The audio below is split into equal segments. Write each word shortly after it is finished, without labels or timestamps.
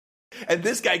And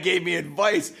this guy gave me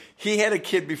advice. He had a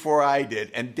kid before I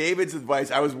did. And David's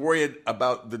advice, I was worried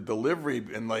about the delivery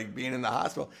and like being in the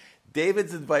hospital.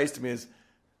 David's advice to me is,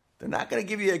 they're not going to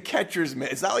give you a catcher's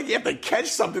mitt. It's not like you have to catch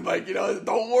something like,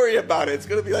 don't worry about it. It's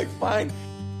going to be like fine.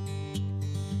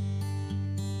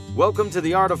 Welcome to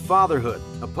The Art of Fatherhood,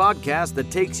 a podcast that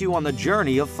takes you on the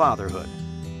journey of fatherhood.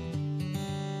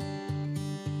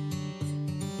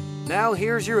 Now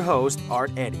here's your host,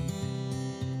 Art Eddy.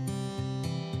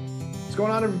 What's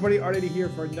going on, everybody? Art Eddy here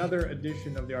for another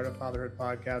edition of the Art of Fatherhood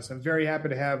podcast. I'm very happy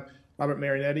to have Robert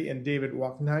Marianetti and David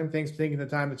Wachtenheim. Thanks for taking the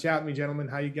time to chat with me, gentlemen.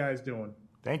 How you guys doing?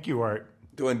 Thank you, Art.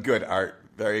 Doing good, Art.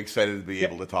 Very excited to be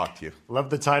able to talk to you. Love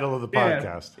the title of the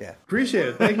podcast. Yeah. Appreciate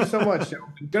it. Thank you so much.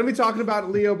 I'm going to be talking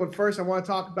about Leo, but first I want to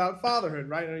talk about fatherhood,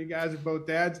 right? I know you guys are both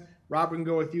dads. Robert can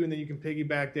go with you, and then you can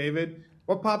piggyback David.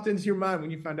 What popped into your mind when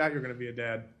you found out you're going to be a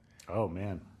dad? Oh,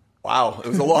 man. Wow. It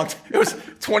was a long time. It was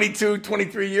 22,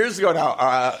 23 years ago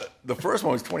now. The first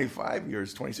one was 25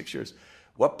 years, 26 years.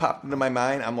 What popped into my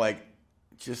mind? I'm like,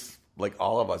 just like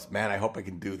all of us, man, I hope I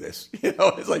can do this.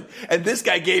 It's like, and this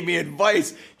guy gave me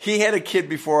advice. He had a kid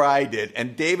before I did.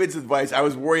 And David's advice, I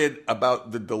was worried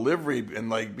about the delivery and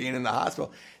like being in the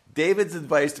hospital. David's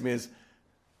advice to me is,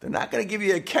 they're not going to give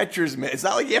you a catcher's mitt. It's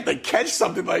not like you have to catch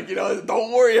something like,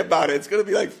 don't worry about it. It's going to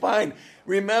be like fine.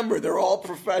 Remember, they're all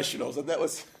professionals. And that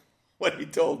was what he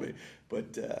told me.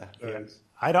 But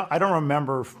I don't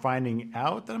remember finding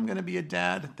out that I'm going to be a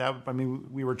dad.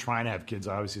 We were trying to have kids,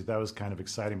 obviously. That was kind of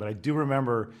exciting. But I do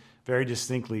remember very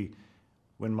distinctly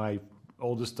when my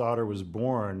oldest daughter was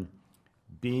born,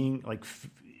 being like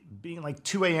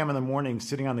 2 a.m. in the morning,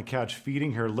 sitting on the couch,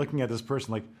 feeding her, looking at this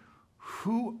person like,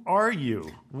 who are you?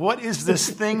 What is this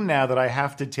thing now that I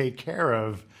have to take care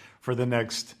of for the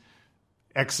next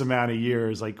X amount of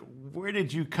years? Like, where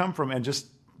did you come from? And just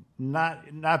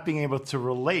not being able to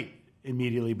relate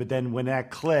immediately. But then when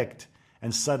that clicked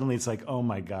and suddenly it's like, oh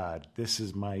my God, this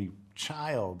is my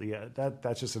child. Yeah,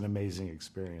 that's just an amazing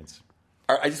experience.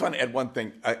 I just want to add one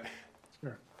thing.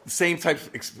 Sure. Same type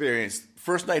of experience.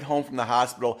 First night home from the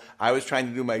hospital, I was trying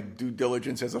to do my due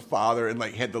diligence as a father and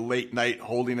like had the late night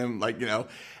holding him,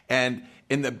 and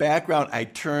in the background, I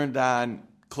turned on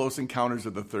Close Encounters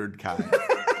of the Third Kind.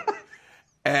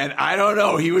 And I don't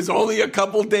know, he was only a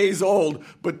couple days old,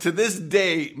 but to this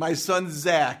day, my son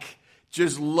Zach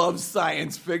just loves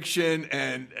science fiction.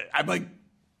 And I'm like,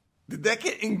 did that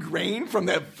get ingrained from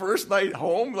that first night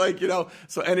home?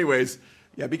 So anyways,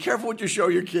 yeah, be careful what you show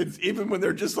your kids, even when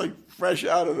they're just like fresh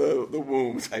out of the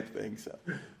womb type thing. So,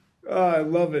 I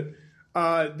love it.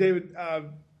 David,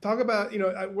 talk about,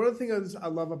 one of the things I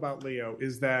love about Leo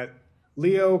is that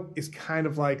Leo is kind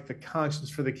of like the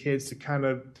conscience for the kids to kind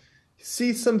of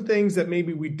see some things that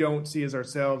maybe we don't see as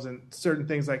ourselves, and certain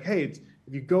things like, hey,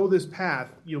 if you go this path,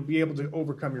 you'll be able to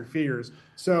overcome your fears.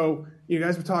 So you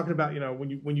guys were talking about, when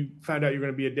you found out you're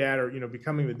going to be a dad or,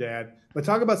 becoming the dad, but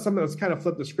talk about something that's kind of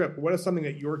flipped the script. What is something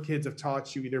that your kids have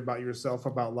taught you either about yourself,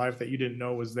 about life, that you didn't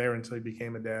know was there until you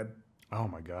became a dad? Oh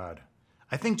my God.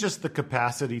 I think just the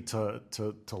capacity to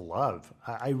love.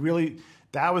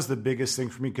 That was the biggest thing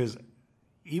for me, because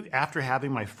after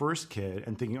having my first kid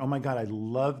and thinking, oh my God, I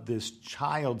love this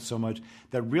child so much,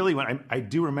 that really, when I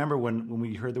do remember when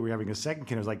we heard that we were having a second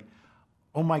kid, I was like,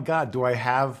 oh my God, do I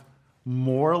have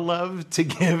more love to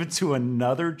give to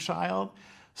another child?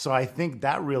 So I think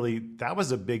that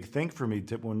was a big thing for me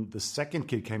when the second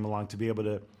kid came along, to be able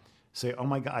to say, oh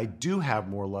my God, I do have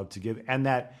more love to give. And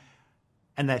that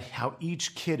how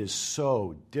each kid is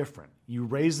so different. You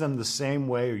raise them the same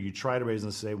way, or you try to raise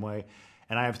them the same way.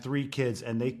 And I have 3 kids,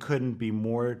 and they couldn't be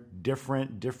more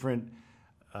different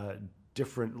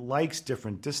likes,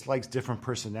 different dislikes, different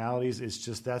personalities. It's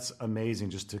just, that's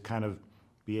amazing, just to kind of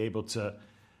be able to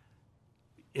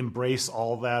embrace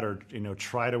all that, or,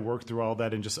 try to work through all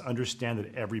that, and just understand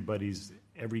that every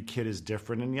kid is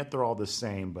different, and yet they're all the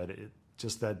same, but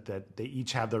just that they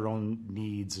each have their own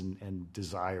needs and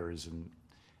desires, and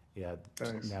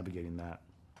navigating that.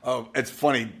 Oh, it's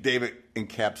funny. David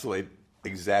encapsulated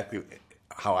exactly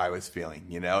how I was feeling.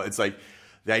 It's like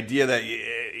the idea that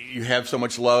you have so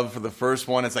much love for the first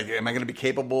one. It's like, am I going to be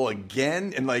capable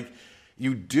again? And like,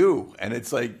 you do. And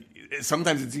it's like,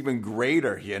 sometimes it's even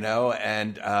greater,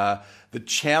 and the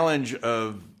challenge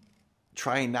of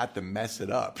trying not to mess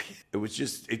it up. It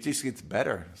just gets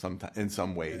better sometimes in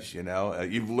some ways,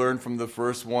 You've learned from the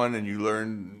first one, and you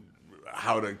learn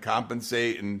how to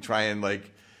compensate and try and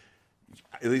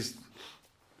at least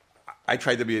I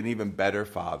tried to be an even better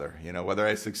father. Whether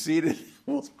I succeeded,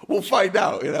 we'll find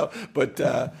out. But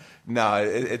no,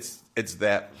 it's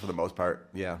that for the most part.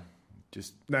 Yeah,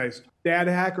 just nice. Dad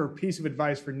hack or piece of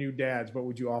advice for new dads. What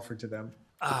would you offer to them?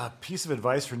 Piece of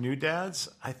advice for new dads,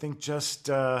 I think just,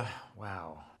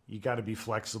 wow, you got to be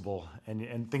flexible,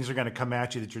 and things are going to come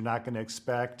at you that you're not going to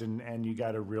expect, and you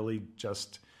got to really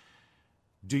just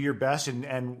do your best,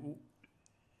 and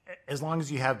as long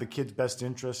as you have the kid's best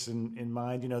interests in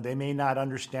mind, they may not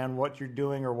understand what you're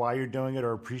doing or why you're doing it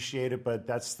or appreciate it, but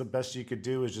that's the best you could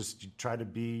do is just try to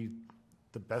be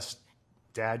the best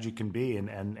dad you can be,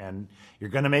 and you're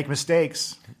going to make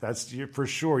mistakes. That's for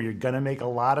sure. You're going to make a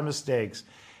lot of mistakes,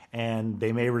 and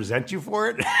they may resent you for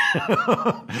it.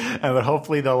 But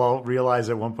hopefully they'll all realize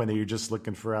at one point that you're just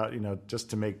looking for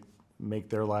just to make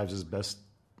their lives as best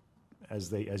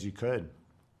as you could.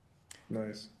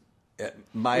 Nice.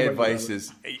 My advice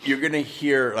is you're going to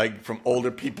hear from older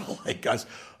people like us,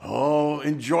 oh,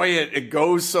 enjoy it. It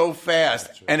goes so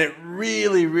fast. And it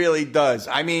really, really does.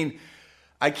 I mean,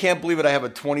 I can't believe it. I have a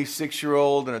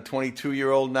 26-year-old and a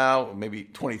 22-year-old now, maybe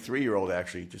 23-year-old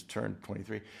actually, just turned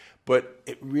 23. But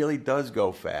it really does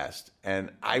go fast. And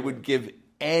I would give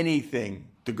anything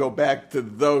to go back to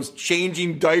those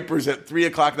changing diapers at 3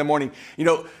 o'clock in the morning.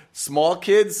 Small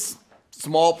kids,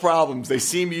 small problems. They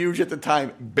seem huge at the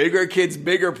time. Bigger kids,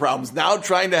 bigger problems. Now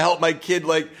trying to help my kid,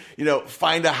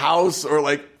 find a house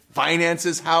or finance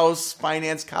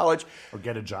college. Or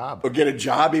get a job.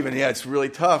 Even. Yeah, it's really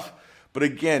tough. But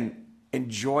again,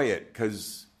 enjoy it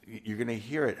because you're going to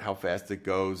hear it, how fast it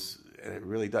goes. And it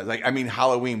really does.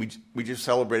 Halloween. We just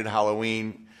celebrated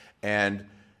Halloween. And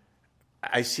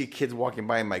I see kids walking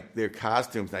by in their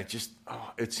costumes, and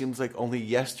it seems like only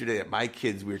yesterday that my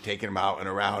kids, we were taking them out and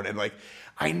around, and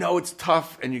I know it's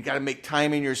tough, and you got to make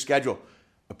time in your schedule.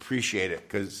 Appreciate it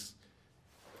because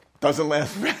it doesn't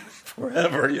last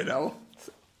forever.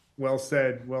 Well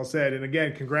said. And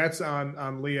again, congrats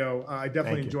on Leo. I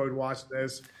definitely enjoyed watching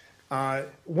this.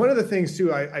 One of the things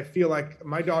too, I feel like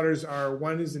my daughters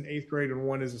one is in 8th grade and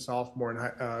one is a sophomore in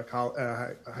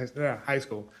high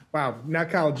school. Wow, not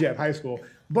college yet, high school.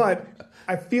 But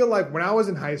I feel like when I was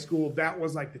in high school, that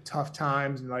was the tough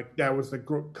times and that was the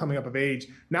coming up of age.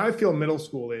 Now I feel middle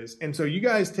school is. And so you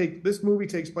guys this movie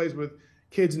takes place with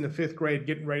kids in the 5th grade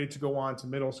getting ready to go on to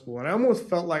middle school. And I almost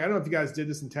felt like, I don't know if you guys did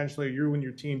this intentionally or you and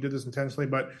your team did this intentionally,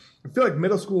 but I feel like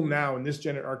middle school now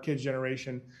in our kids'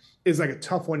 generation is a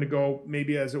tough one to go,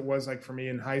 maybe as it was for me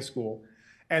in high school.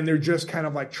 And they're just kind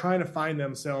of trying to find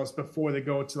themselves before they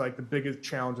go to the biggest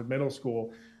challenge of middle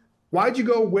school. Why'd you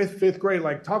go with 5th grade?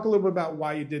 Talk a little bit about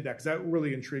why you did that, because that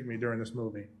really intrigued me during this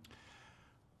movie.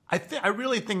 I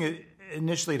really think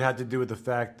initially it had to do with the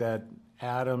fact that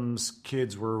Adam's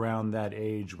kids were around that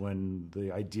age when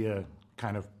the idea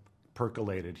kind of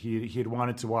percolated. He had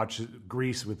wanted to watch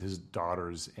Grease with his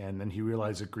daughters, and then he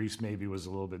realized that Grease maybe was a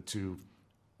little bit too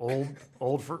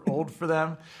old for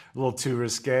them, a little too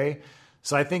risque.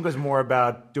 So I think it was more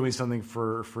about doing something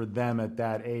for them at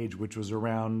that age, which was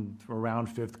around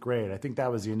 5th grade. I think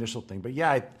that was the initial thing. But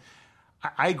yeah,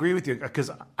 I agree with you because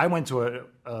I went to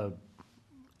a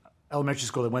elementary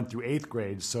school that went through 8th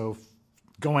grade. So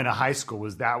going to high school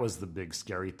was the big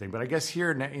scary thing. But I guess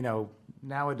here,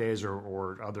 nowadays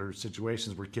or other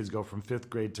situations where kids go from 5th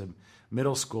grade to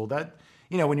middle school, that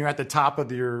when you're at the top of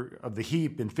the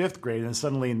heap in 5th grade and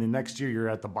suddenly in the next year you're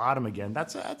at the bottom again,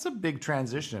 that's a big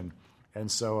transition. And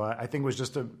so I think it was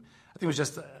just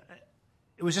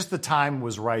the time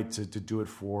was right to do it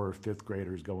for 5th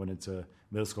graders going into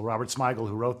middle school. Robert Smigel,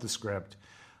 who wrote the script,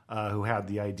 who had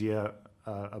the idea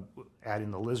of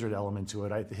adding the lizard element to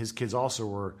it, his kids also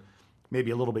were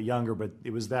maybe a little bit younger, but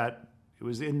it was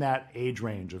in that age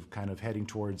range of kind of heading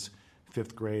towards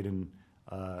 5th grade and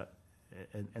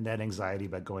that anxiety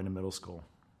about going to middle school.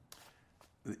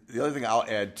 The other thing I'll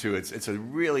add to it's a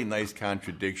really nice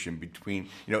contradiction between,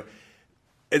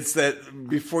 it's that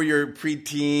before you're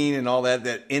preteen and all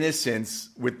that innocence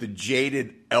with the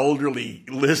jaded elderly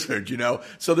lizard,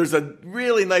 So there's a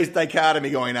really nice dichotomy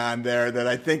going on there that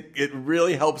I think it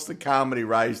really helps the comedy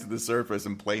rise to the surface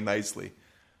and play nicely.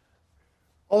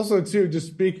 Also, too, just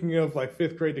speaking of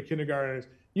 5th grade to kindergartners,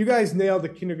 you guys nailed the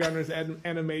kindergartners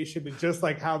animation and just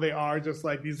how they are, just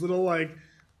these little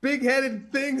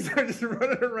big-headed things are just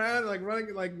running around,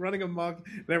 running amok,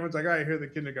 and everyone's all right, here are the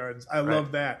kindergartens. I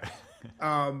love that.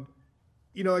 I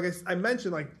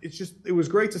mentioned, it was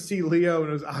great to see Leo, and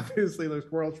it was obviously the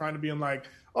squirrel trying to be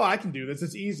oh, I can do this.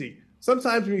 It's easy.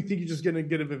 Sometimes when you think you're just going to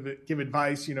give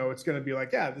advice, it's going to be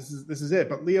this is it.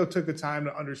 But Leo took the time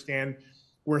to understand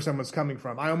where someone's coming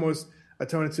from. I almost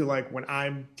atone it to when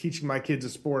I'm teaching my kids a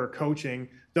sport or coaching,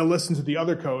 they'll listen to the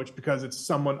other coach because it's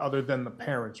someone other than the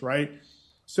parents, right?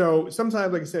 So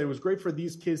sometimes, like I said, it was great for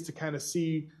these kids to kind of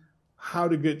see how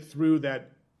to get through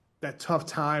that tough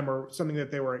time or something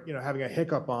that they were, having a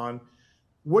hiccup on.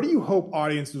 What do you hope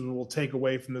audiences will take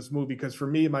away from this movie? Because for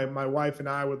me, my wife and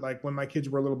I would like, when my kids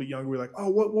were a little bit younger, we were like, oh,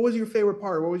 what was your favorite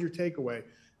part? What was your takeaway?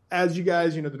 As you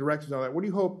guys, the directors and all that, what do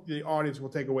you hope the audience will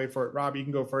take away for it? Robbie, you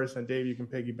can go first, and Dave, you can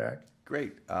piggyback.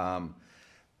 Great.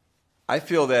 I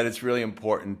feel that it's really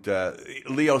important.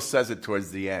 Leo says it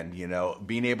towards the end,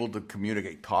 being able to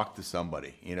communicate, talk to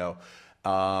somebody,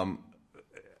 an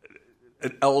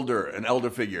elder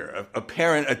figure, a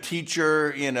parent, a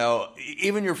teacher,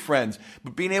 even your friends.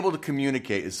 But being able to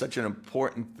communicate is such an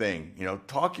important thing.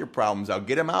 Talk your problems out,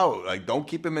 get them out. Like, don't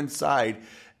keep them inside.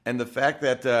 And the fact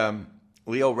that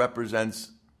Leo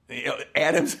represents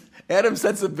Adam's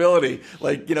sensibility,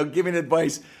 like, giving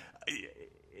advice.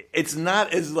 It's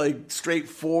not as like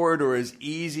straightforward or as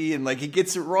easy, and like he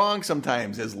gets it wrong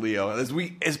sometimes as Leo.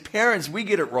 As parents, we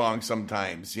get it wrong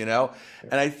sometimes, And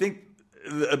I think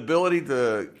the ability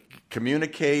to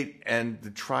communicate and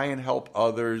to try and help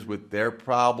others with their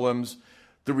problems,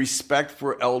 the respect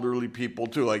for elderly people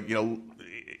too,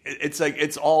 it's like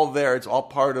it's all there. It's all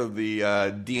part of the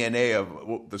DNA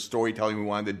of the storytelling we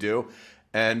wanted to do,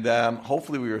 and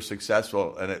hopefully we were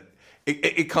successful. And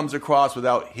it comes across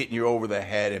without hitting you over the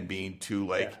head and being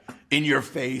too in your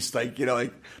face, like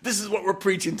this is what we're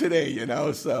preaching today,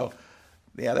 So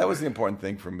yeah, that was the important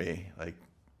thing for me. Like,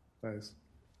 nice.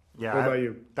 Yeah. What about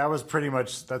you? That's pretty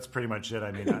much it.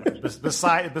 I mean,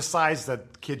 besides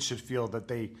that, kids should feel that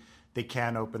they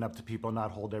can open up to people, not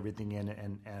hold everything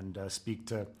in, and speak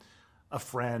to a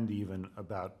friend even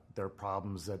about their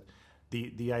problems. That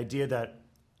the idea that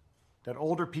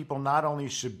older people not only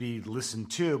should be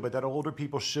listened to, but that older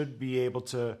people should be able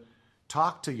to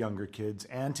talk to younger kids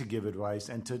and to give advice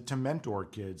and to mentor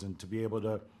kids and to be able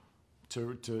to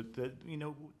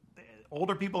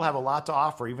older people have a lot to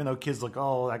offer, even though kids look,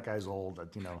 oh, that guy's old,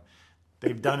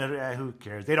 they've done it, who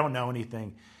cares? They don't know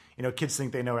anything. Kids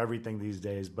think they know everything these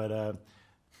days, but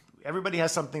everybody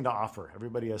has something to offer.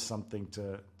 Everybody has something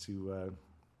to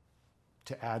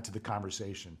add to the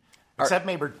conversation. Except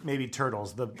maybe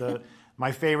turtles.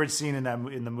 My favorite scene in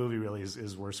the movie really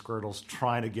is where Squirtle's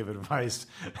trying to give advice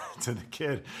to the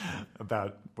kid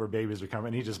about where babies are coming,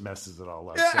 and he just messes it all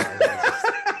up.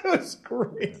 That was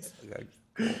great.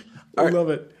 I love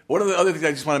it. One of the other things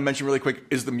I just want to mention really quick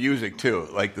is the music too,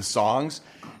 like the songs.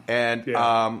 And when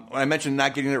I mentioned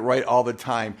not getting it right all the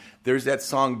time, there's that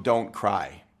song "Don't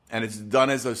Cry," and it's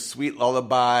done as a sweet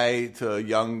lullaby to a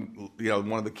young,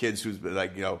 one of the kids who's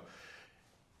like,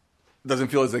 doesn't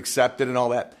feel as accepted and all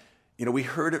that. We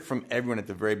heard it from everyone at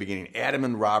the very beginning. Adam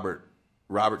and Robert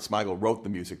Smigel wrote the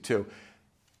music too.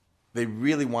 They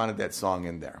really wanted that song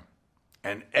in there.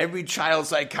 And every child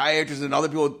psychiatrist and other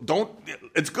people,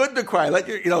 it's good to cry.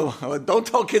 Don't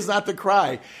tell kids not to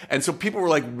cry. And so people were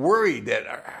like worried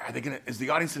that is the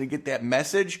audience going to get that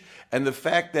message? And the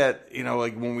fact that,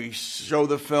 when we show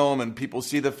the film and people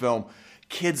see the film,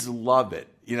 kids love it.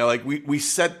 We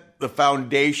set the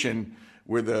foundation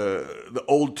where the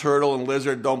old turtle and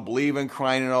lizard don't believe in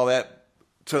crying and all that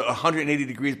to 180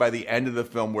 degrees by the end of the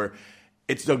film, where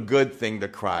it's a good thing to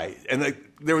cry. And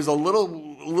there was a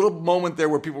little moment there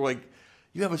where people were like,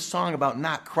 you have a song about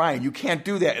not crying. You can't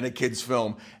do that in a kid's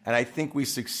film. And I think we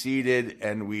succeeded,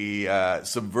 and we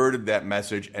subverted that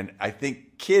message. And I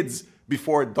think kids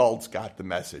before adults got the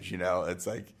message, it's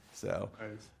like, so.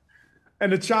 Nice.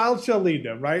 And the child shall lead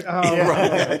them, right?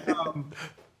 Right.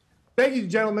 Thank you,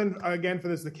 gentlemen, again for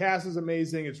this. The cast is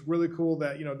amazing. It's really cool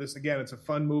that, this, again, it's a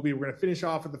fun movie. We're going to finish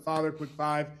off with the Father Quick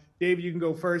Five. David, you can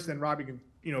go first, and Robbie can,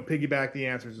 piggyback the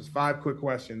answers. Just 5 quick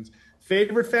questions.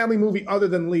 Favorite family movie other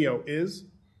than Leo is?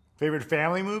 Favorite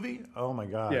family movie? Oh, my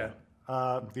God. Yeah.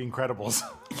 The Incredibles.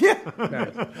 Yeah.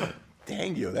 Nice.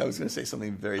 Dang you. I was going to say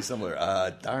something very similar.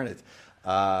 Darn it.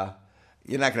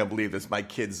 You're not going to believe this. My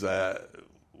kids,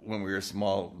 when we were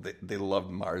small, they loved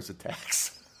Mars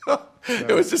Attacks.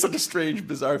 It was just such a strange,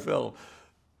 bizarre film.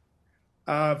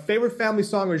 Favorite family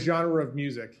song or genre of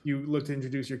music you look to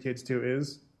introduce your kids to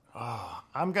is?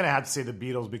 I'm going to have to say the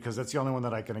Beatles, because that's the only one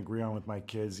that I can agree on with my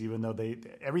kids, even though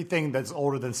everything that's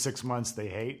older than 6 months they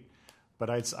hate. But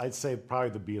I'd say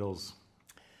probably the Beatles.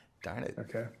 Darn it.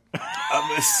 Okay.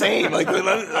 Same. I'm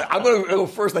going to go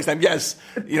first next time. Yes.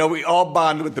 We all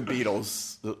bond with the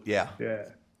Beatles. Yeah. Yeah.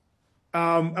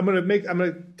 I'm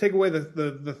gonna take away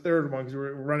the third one because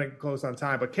we're running close on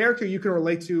time. But character you can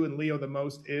relate to in Leo the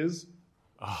most is?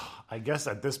 I guess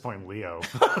at this point, Leo.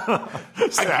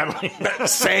 Sadly.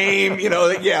 Same.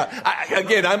 Yeah.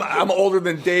 Again, I'm older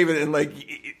than David, and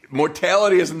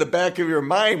mortality is in the back of your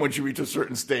mind once you reach a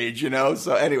certain stage.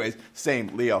 So, anyways,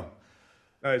 same. Leo.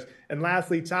 Nice. And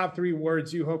lastly, top 3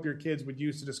 words you hope your kids would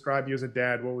use to describe you as a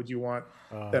dad. What would you want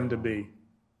them to be?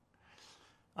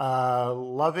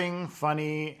 Loving,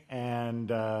 funny,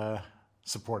 and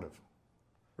supportive.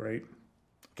 Right.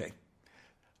 Okay.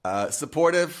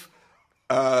 Supportive,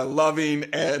 loving,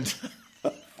 and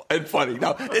funny.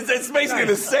 No, it's basically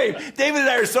the same. David and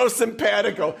I are so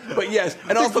simpatico, but yes,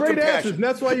 and also great compassionate. answers. And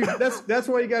that's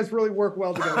why you guys really work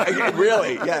well together.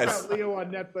 Really, yes. Leo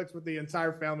on Netflix with the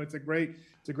entire family. It's a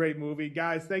great movie,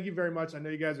 guys. Thank you very much. I know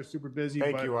you guys are super busy.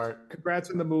 Thank you, Art. Congrats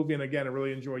on the movie, and again, I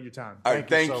really enjoyed your time. All right,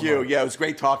 thank so you. much. Yeah, it was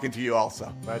great talking to you.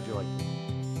 Also, Glad you liked it.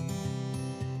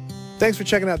 Thanks for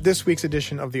checking out this week's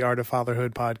edition of the Art of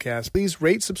Fatherhood podcast. Please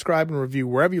rate, subscribe, and review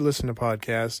wherever you listen to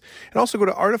podcasts. And also go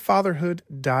to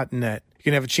artoffatherhood.net. You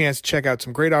can have a chance to check out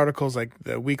some great articles like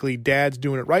the weekly Dad's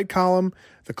Doing It Right column,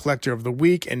 the Collector of the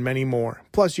Week, and many more.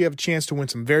 Plus, you have a chance to win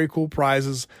some very cool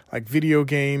prizes like video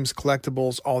games,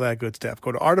 collectibles, all that good stuff.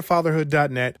 Go to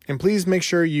artoffatherhood.net, and please make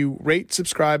sure you rate,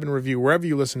 subscribe, and review wherever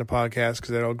you listen to podcasts,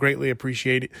 because I'll greatly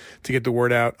appreciate it to get the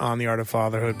word out on the Art of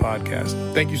Fatherhood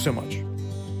podcast. Thank you so much.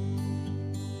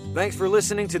 Thanks for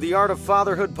listening to the Art of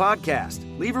Fatherhood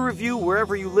podcast. Leave a review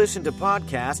wherever you listen to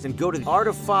podcasts and go to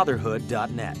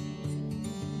artoffatherhood.net.